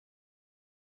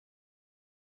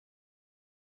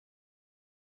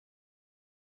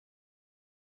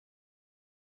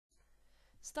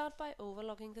Start by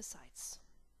overlocking the sides.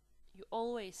 You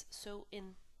always sew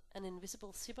in an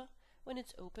invisible zipper when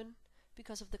it's open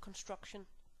because of the construction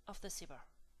of the zipper.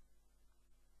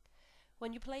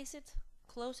 When you place it,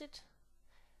 close it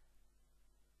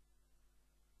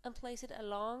and place it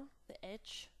along the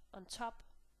edge on top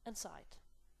and side.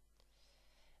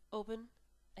 Open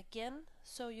again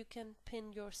so you can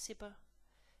pin your zipper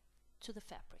to the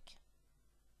fabric.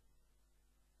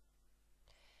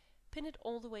 Pin it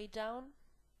all the way down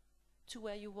to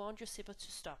where you want your zipper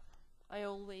to stop. I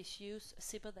always use a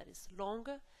zipper that is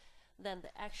longer than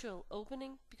the actual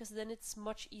opening because then it's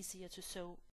much easier to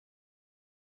sew.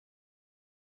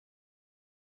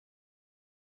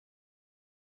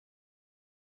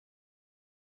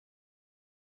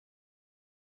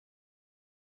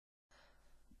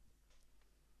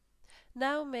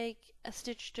 Now make a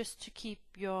stitch just to keep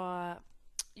your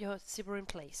zipper in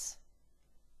place.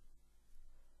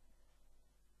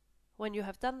 When you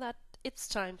have done that, it's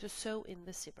time to sew in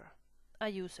the zipper. I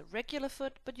use a regular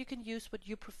foot, but you can use what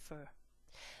you prefer.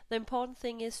 The important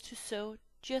thing is to sew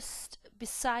just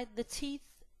beside the teeth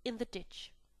in the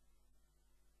ditch.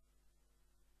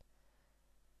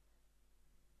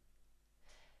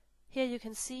 Here you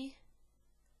can see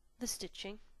the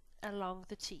stitching along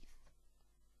the teeth.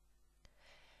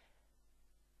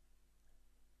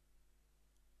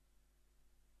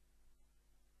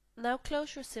 Now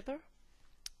close your zipper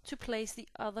to place the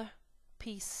other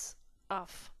piece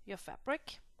of your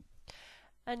fabric,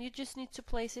 and you just need to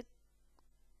place it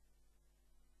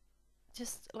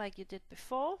just like you did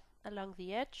before along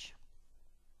the edge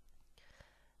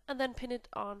and then pin it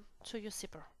on to your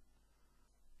zipper.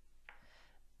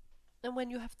 And when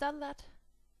you have done that,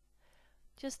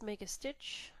 just make a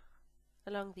stitch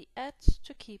along the edge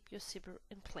to keep your zipper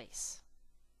in place.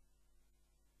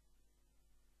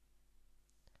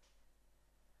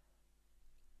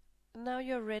 Now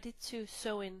you're ready to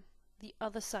sew in the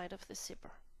other side of the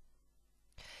zipper.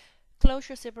 Close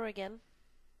your zipper again,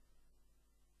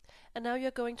 and now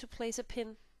you're going to place a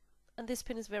pin, and this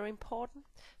pin is very important,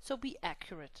 so be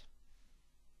accurate.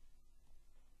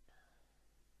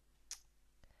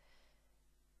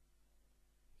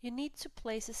 You need to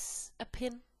place a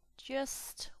pin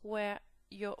just where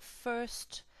your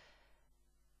first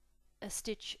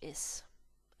stitch is,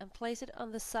 and place it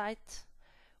on the side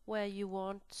where you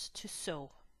want to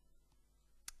sew.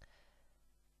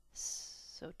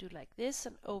 So do like this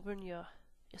and open your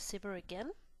zipper again.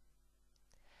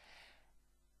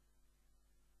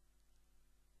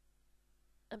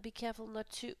 And be careful not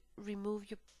to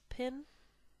remove your pin.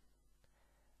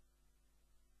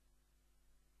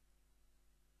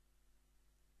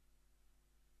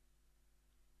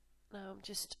 Now I'm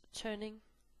just turning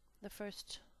the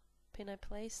first pin I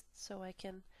placed so I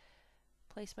can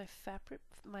place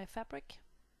my fabric.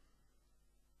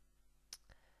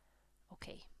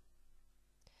 Okay.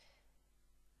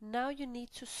 Now you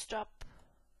need to stop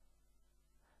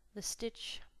the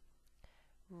stitch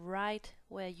right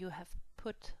where you have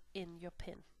put in your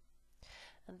pin.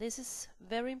 And this is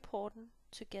very important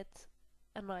to get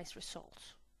a nice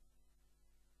result.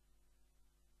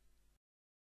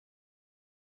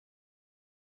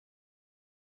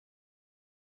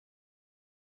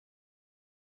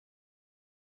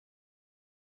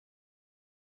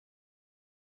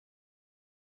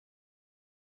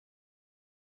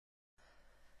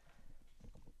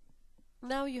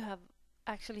 Now you have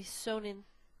actually sewn in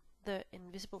the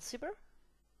invisible zipper,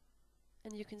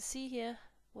 and you can see here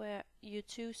where your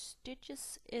two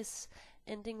stitches is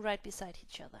ending right beside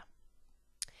each other.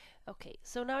 Okay,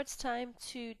 so now it's time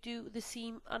to do the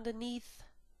seam underneath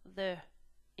the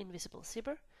invisible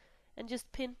zipper and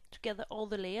just pin together all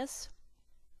the layers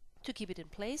to keep it in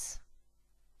place.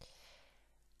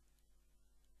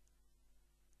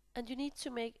 And you need to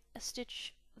make a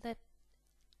stitch that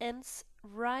ends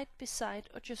right beside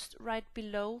or just right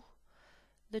below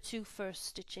the two first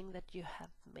stitching that you have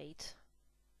made.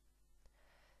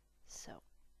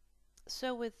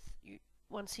 So with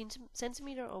 1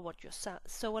 centimeter or what your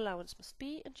sew allowance must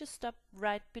be, and just stop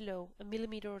right below, a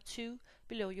millimeter or two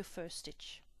below your first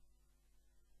stitch.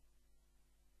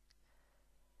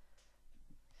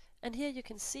 And here you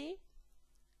can see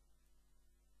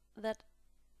that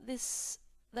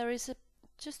there is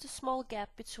just a small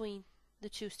gap between the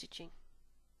two stitching.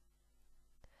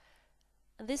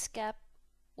 And this gap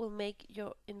will make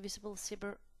your invisible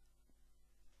zipper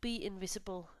be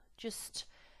invisible just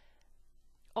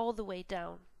all the way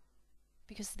down,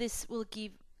 because this will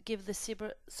give the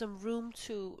zipper some room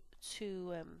to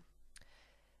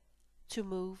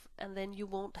move, and then you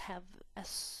won't have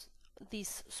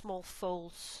these small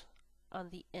folds on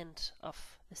the end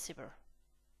of the zipper.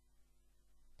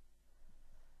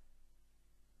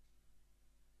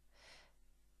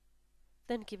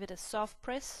 Then give it a soft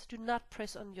press. Do not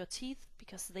press on your teeth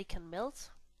because they can melt.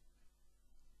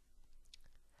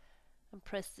 And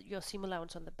press your seam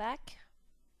allowance on the back.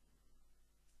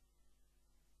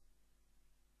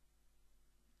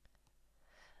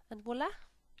 And voila,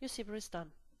 your zipper is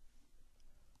done.